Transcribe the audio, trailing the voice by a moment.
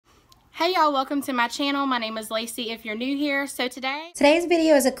Hey y'all, welcome to my channel. My name is Lacey if you're new here. So today's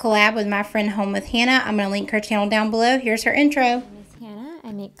video is a collab with my friend Home with Hannah. I'm going to link her channel down below. Here's her intro. My name is Hannah.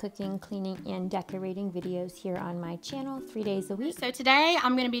 I make cooking, cleaning, and decorating videos here on my channel 3 days a week. So today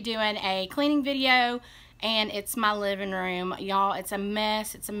I'm going to be doing a cleaning video and it's my living room. Y'all, it's a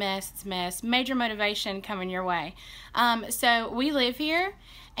mess, it's a mess, it's a mess. Major motivation coming your way. So we live here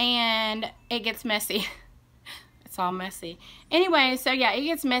and it gets messy. It's all messy. Anyway, so yeah, it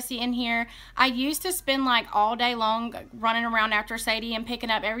gets messy in here. I used to spend like all day long running around after Sadie and picking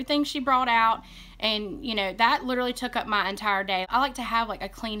up everything she brought out. And, you know, that literally took up my entire day. I like to have like a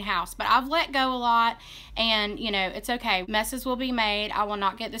clean house, but I've let go a lot and, you know, it's okay. Messes will be made. I will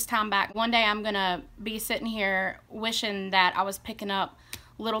not get this time back. One day I'm going to be sitting here wishing that I was picking up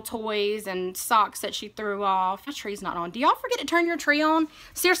little toys and socks that she threw off. My tree's not on. Do y'all forget to turn your tree on?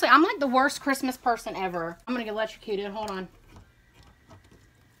 Seriously, I'm like the worst Christmas person ever. I'm gonna get electrocuted. Hold on.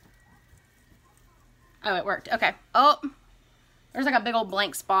 Oh, it worked. Okay. Oh, there's like a big old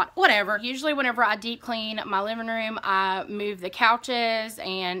blank spot. Whatever. Usually whenever I deep clean my living room, I move the couches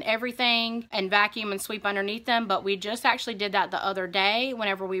and everything and vacuum and sweep underneath them. But we just actually did that the other day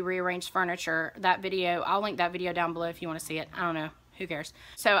whenever we rearranged furniture. That video, I'll link that video down below if you want to see it. I don't know. Who cares?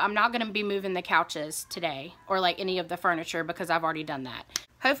 So I'm not going to be moving the couches today or like any of the furniture because I've already done that.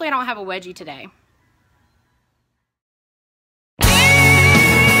 Hopefully I don't have a wedgie today.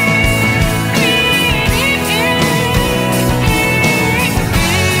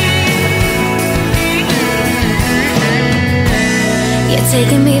 You're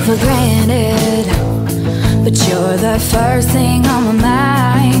taking me for granted, but you're the first thing on my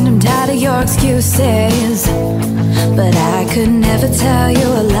mind. I'm tired of your excuses, but I could never tell you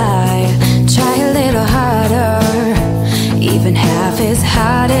a lie. Try a little harder, even half as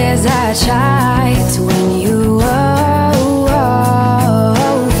hard as I tried to win you over.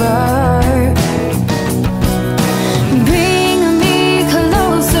 Bring me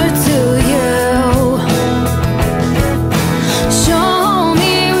closer to you. Show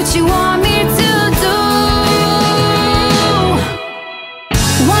me what you want me to do.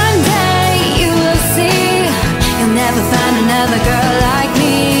 One day you will see, you'll never find another girl like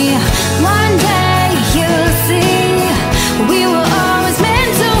me. One day you'll see, we were always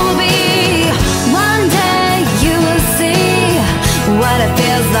meant to be. One day you will see what it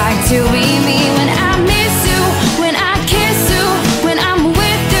feels like to be me. When I miss you, when I kiss you, when I'm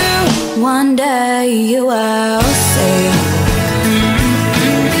with you. One day you will see.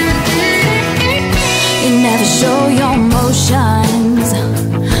 You never show your emotions,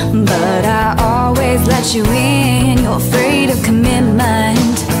 but I always let you in. You're afraid of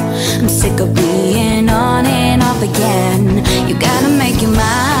commitment. I'm sick of being on and off again. You gotta make your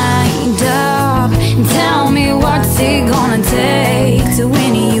mind up and tell me what's it gonna take to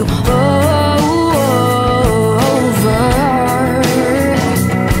win you over.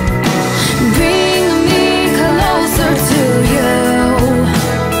 Bring me closer to you.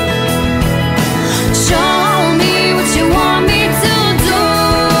 Show me what you want me to do.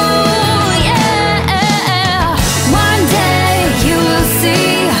 Yeah. One day you will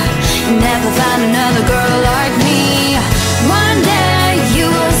see, you'll never find another girl like me. One day you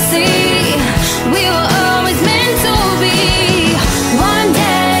will see, we were always meant to be. One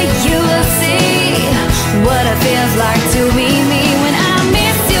day you will see what it feels like to be me. When I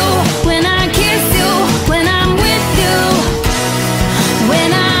miss you, when I kiss you, when I'm with you.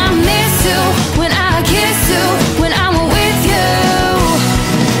 When I miss you, when I kiss you, when I'm with you.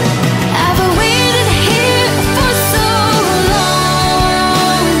 I've waited here for so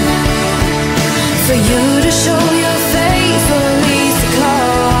long for you to show your face, or at least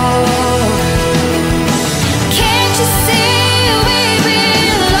call. Can't you see we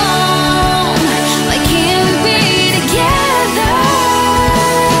belong? Why can't we be together?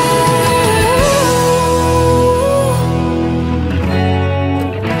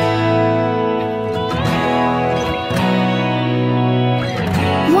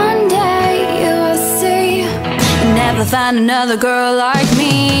 One day you will see, you'll never find another girl like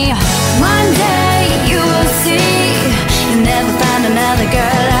me. One day you will see, you'll never find another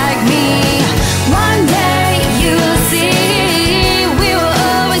girl like me. One day you will see, we were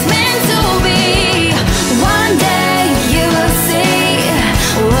always meant to be. One day you will see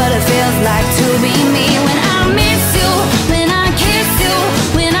what it feels like to be me. When I miss you, when I kiss you,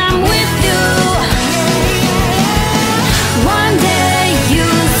 when I'm with you. One day you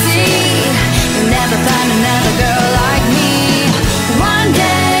will see, you'll never find another girl like me. One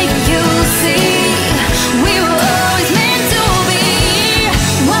day you'll see, we were always meant to be.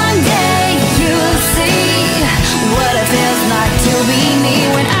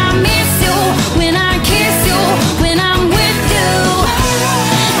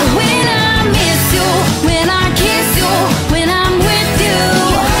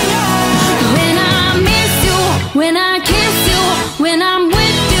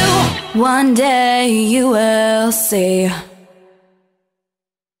 One day you will see.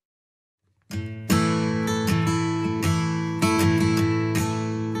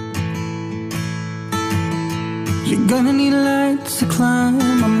 You're gonna need lights to climb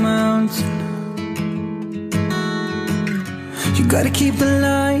a mountain. You gotta keep the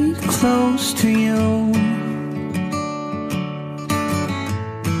light close to you.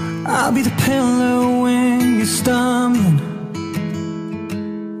 I'll be the pillar when you're stumbling,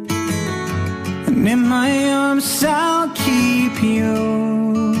 and in my arms I'll keep you.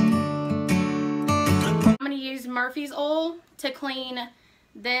 I'm going to use Murphy's oil to clean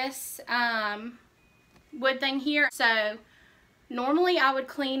this wood thing here. So normally I would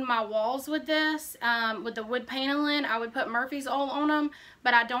clean my walls with this, with the wood paneling. I would put Murphy's oil on them,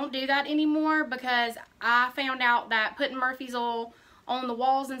 but I don't do that anymore because I found out that putting Murphy's oil on the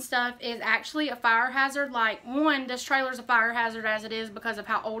walls and stuff is actually a fire hazard. Like, one, this trailer's a fire hazard as it is because of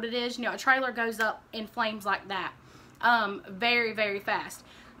how old it is. You know, a trailer goes up in flames like that very, very fast.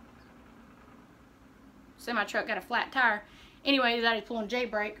 So my truck got a flat tire. Anyway, Daddy's pulling J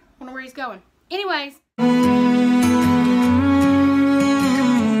brake. Wonder where he's going. Anyways.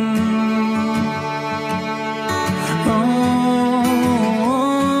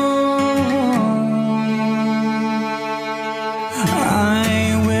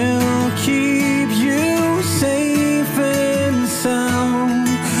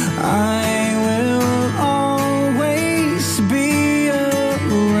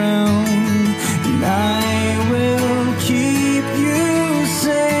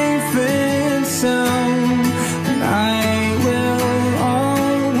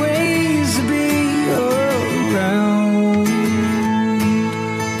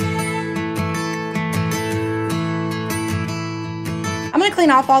 Clean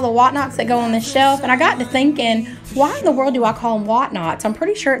off all the whatnots that go on this shelf, and I got to thinking, why in the world do I call them whatnots? I'm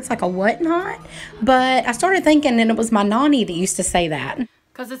pretty sure it's like a whatnot, but I started thinking, and it was my nanny that used to say that.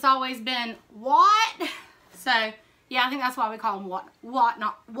 Because it's always been what? So yeah, I think that's why we call them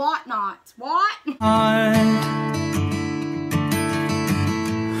whatnots. What?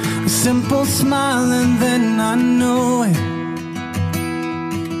 A simple smile and then I know it.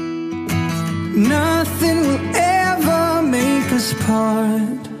 Nothing will ever make us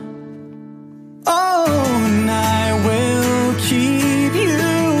part. Oh, and I will keep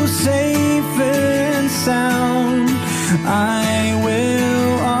you safe and sound. I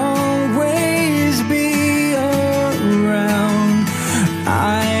will always be around.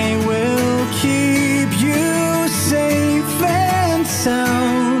 I will keep you safe and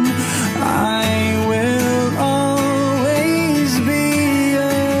sound. I will always be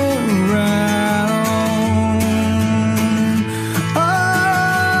around. Oh.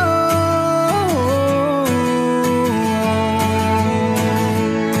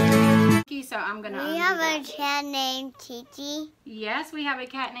 So I'm gonna. We have a cat named Kiki. Yes, we have a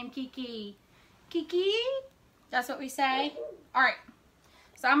cat named Kiki. Kiki? That's what we say. All right.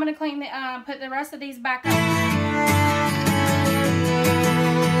 So I'm gonna clean the put the rest of these back up.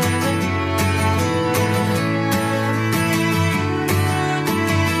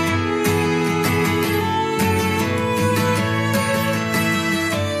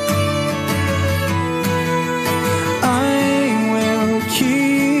 I will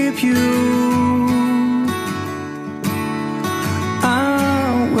keep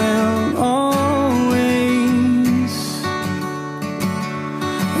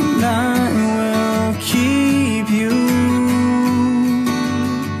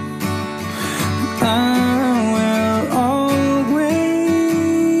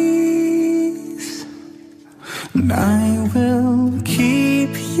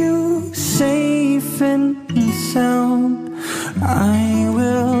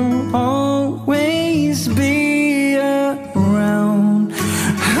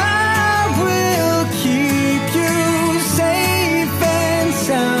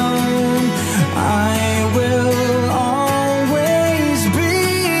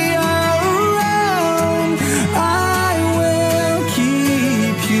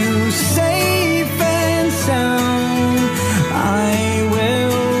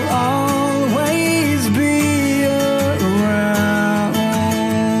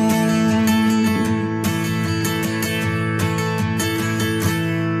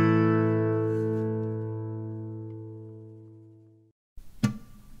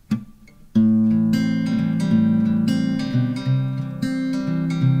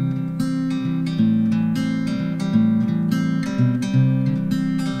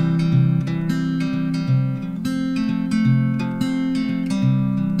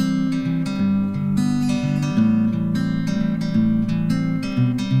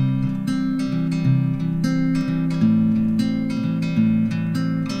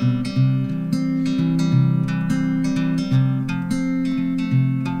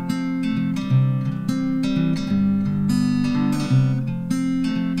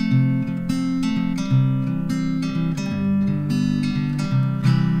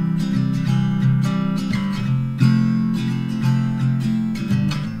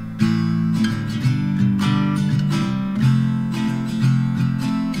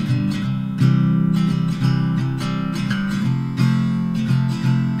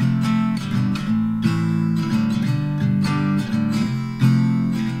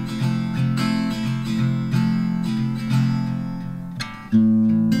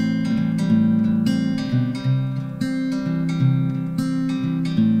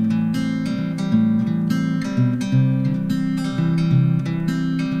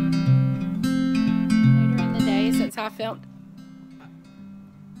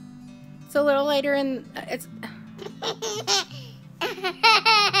It's a little later in, it's...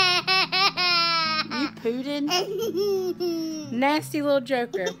 You pooted? Nasty little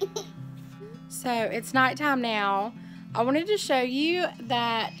joker. So, it's nighttime now. I wanted to show you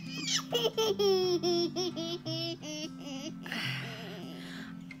that...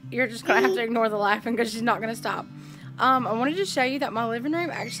 You're just going to have to ignore the laughing because she's not going to stop. I wanted to show you that my living room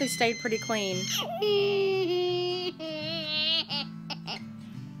actually stayed pretty clean.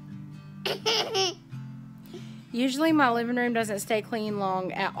 Usually my living room doesn't stay clean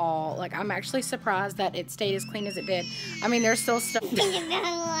long at all. Like, I'm actually surprised that it stayed as clean as it did. I mean, there's still stuff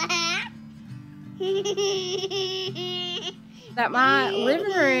that my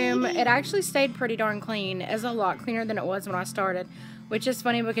living room, it actually stayed pretty darn clean. It's a lot cleaner than it was when I started, which is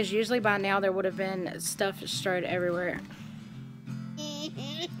funny because usually by now there would have been stuff strewed everywhere.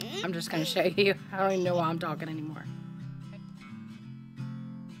 I'm just going to show you. I don't even know why I'm talking anymore.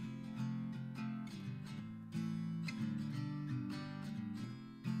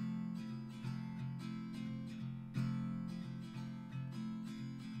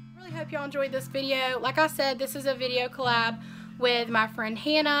 Hope y'all enjoyed this video. Like I said, this is a video collab with my friend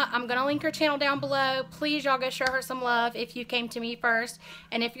Hannah. I'm gonna link her channel down below. Please y'all go show her some love if you came to me first,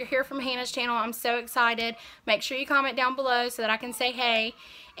 and if you're here from Hannah's channel, I'm so excited. Make sure you comment down below so that I can say hey.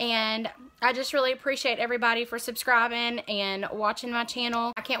 And I just really appreciate everybody for subscribing and watching my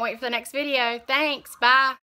channel. I can't wait for the next video. Thanks. Bye.